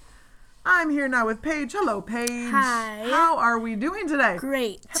I'm here now with Paige. Hello, Paige. Hi. How are we doing today?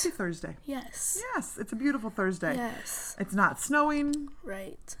 Great. Happy Thursday. Yes. Yes, it's a beautiful Thursday. Yes. It's not snowing.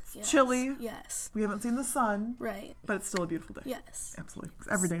 Right. Yes. Chilly. Yes. We haven't seen the sun. Right. But it's still a beautiful day. Yes. Absolutely. 'Cause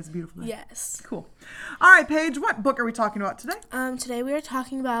every day is a beautiful day. Yes. Cool. All right, Paige, what book are we talking about today? Today we are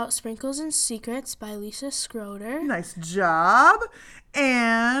talking about Sprinkles and Secrets by Lisa Schroeder. Nice job.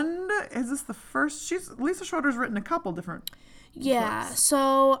 And is this the first? Lisa Schroeder's written a couple different Yeah, books.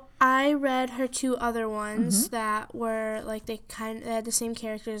 so I read her two other ones that were like they had the same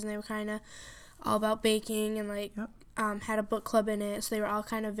characters, and they were kind of all about baking and like had a book club in it, so they were all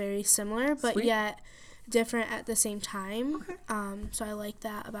kind of very similar but Sweet. yet different at the same time. Okay. So I like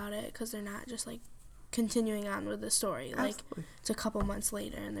that about it because they're not just like continuing on with the story. Like Absolutely. it's a couple months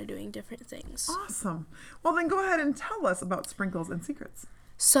later and they're doing different things. Awesome. Well, then go ahead and tell us about Sprinkles and Secrets.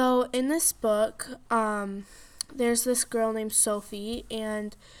 So in this book, there's this girl named Sophie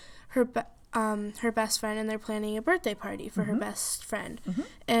and her best friend, and they're planning a birthday party for her best friend.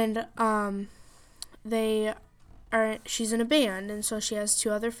 And she's in a band, and so she has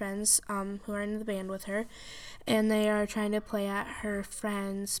two other friends who are in the band with her, and they are trying to play at her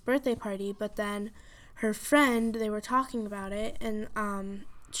friend's birthday party. But then her friend, they were talking about it, and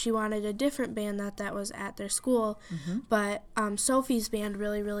she wanted a different band that was at their school, but Sophie's band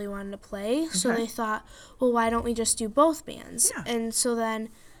really, really wanted to play. So they thought, well, why don't we just do both bands? Yeah. And so then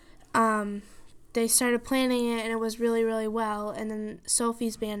they started planning it, and it was really, really well. And then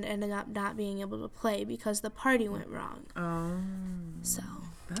Sophie's band ended up not being able to play because the party went wrong. Oh, So,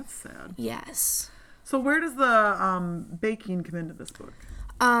 that's sad. yes. So where does the baking come into this book?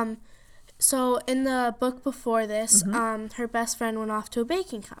 So in the book before this, her best friend went off to a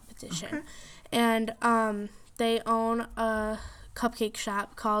baking competition. And they own a cupcake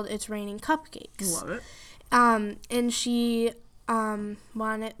shop called It's Raining Cupcakes. Love it. And she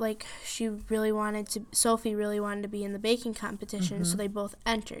Sophie really wanted to be in the baking competition, so they both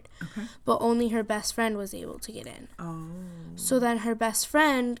entered. Okay. But only her best friend was able to get in. Oh. So then her best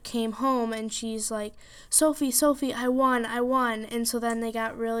friend came home, and she's like, Sophie, I won. And so then they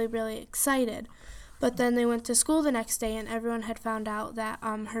got really, really excited. But then they went to school the next day, and everyone had found out that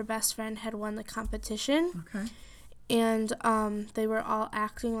her best friend had won the competition. Okay. And they were all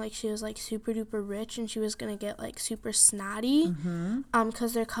acting like she was like super duper rich, and she was gonna get like super snotty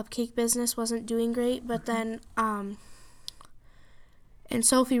because their cupcake business wasn't doing great. But then and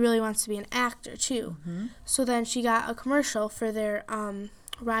Sophie really wants to be an actor too. So then she got a commercial for their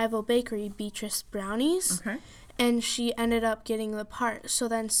rival bakery, Beatrice Brownies. Okay. And she ended up getting the part. So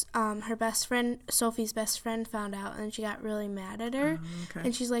then Sophie's best friend found out, and she got really mad at her. Okay.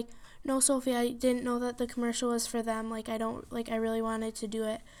 And she's like, no, Sophie, I didn't know that the commercial was for them. Like, I really wanted to do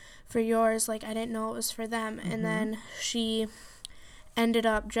it for yours. Like, I didn't know it was for them. And then she ended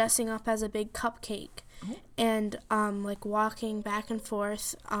up dressing up as a big cupcake and, like, walking back and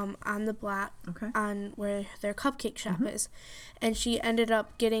forth on the block on where their cupcake shop is. And she ended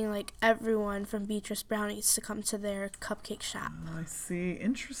up getting, like, everyone from Beatrice Brownies to come to their cupcake shop. Oh, I see.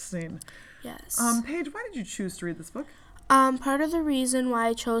 Interesting. Yes. Paige, why did you choose to read this book? Part of the reason why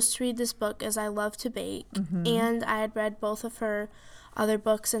I chose to read this book is I love to bake, and I had read both of her other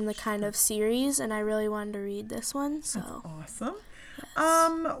books in the kind of series, and I really wanted to read this one. So That's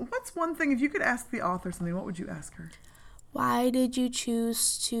awesome. What's one thing, if you could ask the author something, what would you ask her? Why did you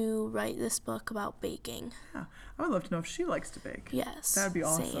choose to write this book about baking? Yeah, I would love to know if she likes to bake. Yes. That would be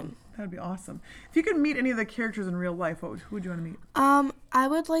awesome. Same. That would be awesome. If you could meet any of the characters in real life, who would you want to meet? I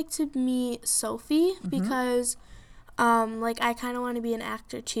would like to meet Sophie because like I kind of want to be an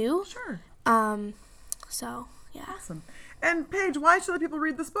actor too. Sure. So, yeah. Awesome. And Paige, why should other people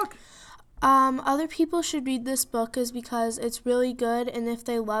read this book? Other people should read this book is because it's really good, and if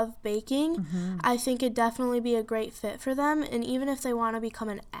they love baking, I think it'd definitely be a great fit for them. And even if they want to become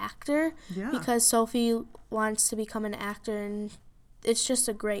an actor, because Sophie wants to become an actor, and it's just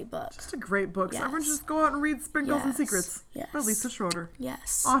a great book. Just a great book. Yes. So everyone should just go out and read Sprinkles and Yes. Secrets by Yes. Lisa Schroeder.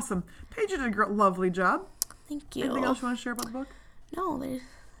 Yes. Awesome. Paige, you did a lovely job. Thank you. Anything else you want to share about the book? No, there's...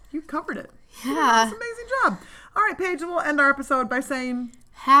 You covered it. Yeah. That's an amazing job. All right, Paige, we'll end our episode by saying...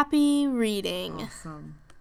 Happy reading. Awesome.